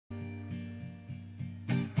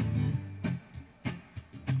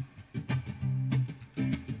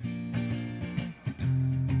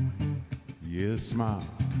Yes, ma.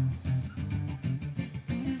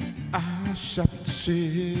 I shot the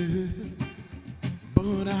sheriff,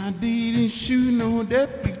 but I didn't shoot no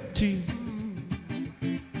deputy.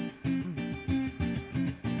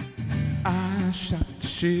 I shot the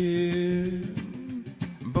sheriff,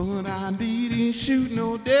 but I didn't shoot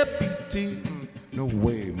no deputy. No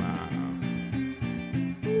way, ma.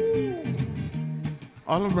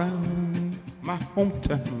 All around my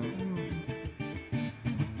hometown,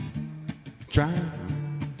 trying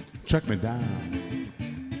to track me down.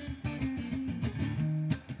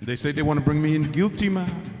 They say they want to bring me in guilty, ma.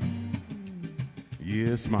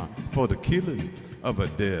 Yes, ma, for the killing of a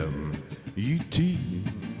damn UT,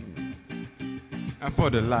 and for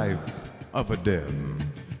the life of a damn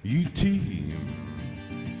UT.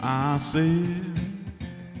 I said,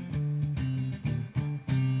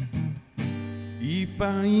 if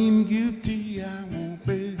I am guilty, I will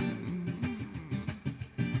pay.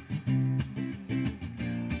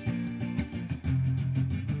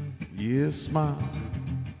 Yes, ma.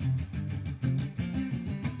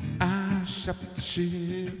 I shot the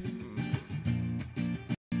shit.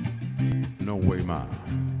 No way, ma.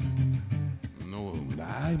 No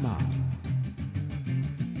lie, ma.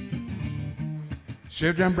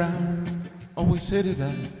 Sheriff John Brown always said it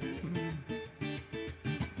that.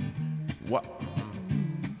 What?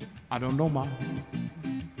 I don't know, ma.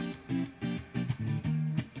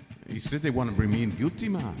 He said they want to bring me in guilty,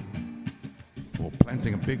 ma, for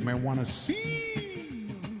planting a big marijuana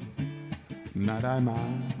seed. Not I, ma.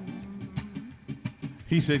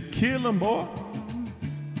 He said, kill them, boy,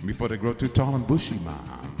 before they grow too tall and bushy, ma.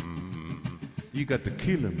 You got to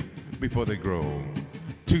kill them before they grow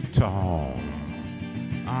too tall.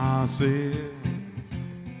 I said,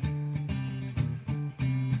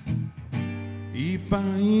 if I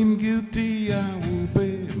am guilty, I will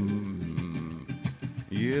pay.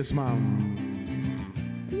 Yes, ma'am.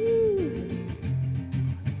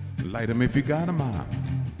 Light 'em if you got 'em, ma'am.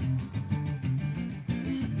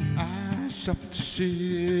 I shot the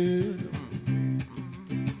shit.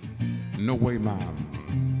 No way, ma'am.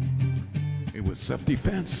 It was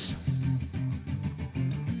self-defense.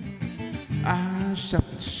 I shot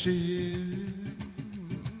the shit.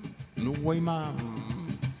 No way, ma'am.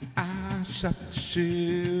 I shot the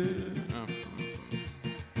shit.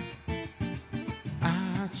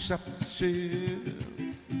 I shot the shit.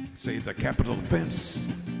 Say the capital offense.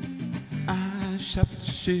 I shot the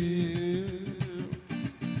shit.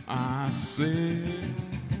 I said,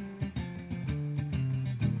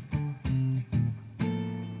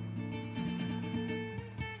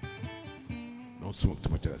 don't smoke too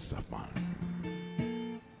much of that stuff, man.